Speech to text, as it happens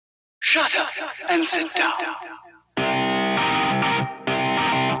Shut up and sit down.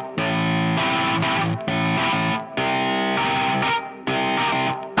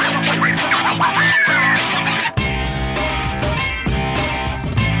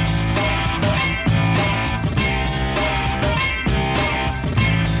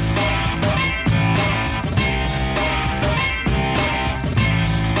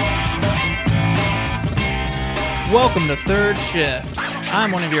 Welcome to Third Shift.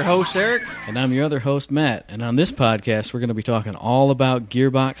 I'm one of your hosts, Eric. And I'm your other host, Matt. And on this podcast, we're going to be talking all about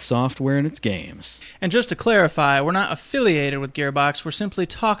Gearbox software and its games. And just to clarify, we're not affiliated with Gearbox. We're simply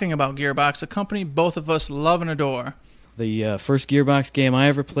talking about Gearbox, a company both of us love and adore. The first Gearbox game I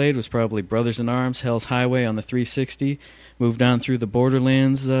ever played was probably Brothers in Arms, Hell's Highway on the 360. Moved on through the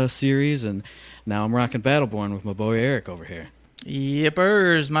Borderlands series, and now I'm rocking Battleborn with my boy Eric over here.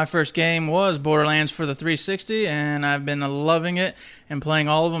 Yippers. My first game was Borderlands for the 360, and I've been loving it and playing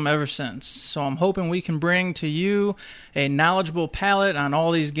all of them ever since. So I'm hoping we can bring to you a knowledgeable palette on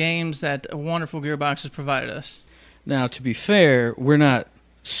all these games that wonderful Gearbox has provided us. Now, to be fair, we're not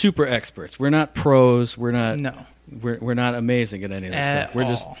super experts. We're not pros. We're not amazing at any of this stuff. We're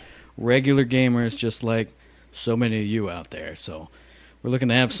just regular gamers, just like so many of you out there. So we're looking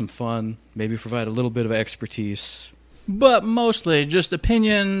to have some fun, maybe provide a little bit of expertise. But mostly just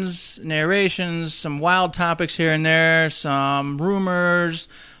opinions, narrations, some wild topics here and there, some rumors,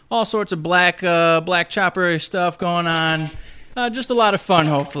 all sorts of black chopper stuff going on. Just a lot of fun,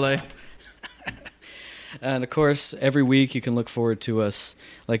 hopefully. And, of course, every week you can look forward to us,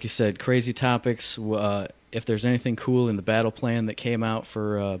 like you said, crazy topics. If there's anything cool in the battle plan that came out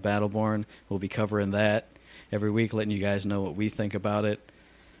for Battleborn, we'll be covering that every week, letting you guys know what we think about it.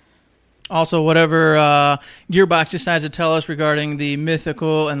 Also, whatever Gearbox decides to tell us regarding the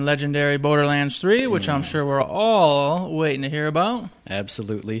mythical and legendary Borderlands 3, which I'm sure we're all waiting to hear about.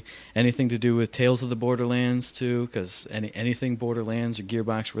 Absolutely. Anything to do with Tales of the Borderlands, too, because anything Borderlands or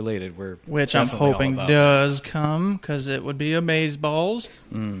Gearbox related, which I'm hoping does come, because it would be amazeballs.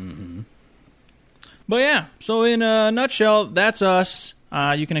 Mm-hmm. But yeah, so in a nutshell, that's us.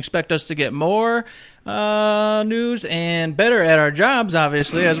 You can expect us to get more news and better at our jobs,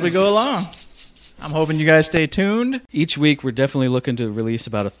 obviously, as we go along. I'm hoping you guys stay tuned. Each week, we're definitely looking to release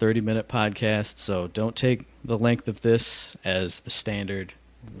about a 30-minute podcast, so don't take the length of this as the standard.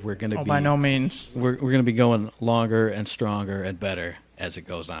 We're going to be by no means. We're going to be going longer and stronger and better as it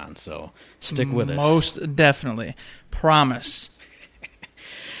goes on, so stick with us. Most definitely. Promise.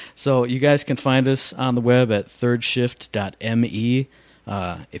 So you guys can find us on the web at thirdshift.me.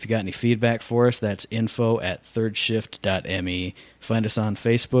 If you got any feedback for us, that's info@thirdshift.me. Find us on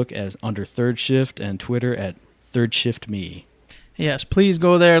Facebook as under Third Shift and Twitter at ThirdShiftMe. Yes, please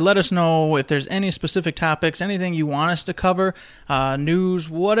go there. Let us know if there's any specific topics, anything you want us to cover, news,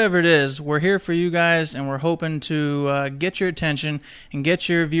 whatever it is. We're here for you guys, and we're hoping to get your attention and get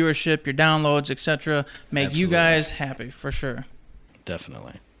your viewership, your downloads, etc. Make Absolutely. You guys happy, for sure.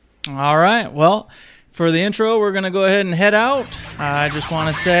 Definitely. All right, well, for the intro, we're going to go ahead and head out. I just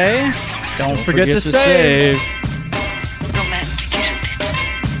want to say, don't forget to save.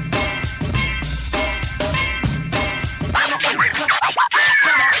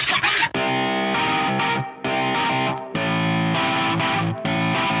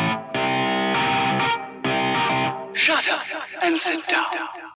 Shut up and sit down.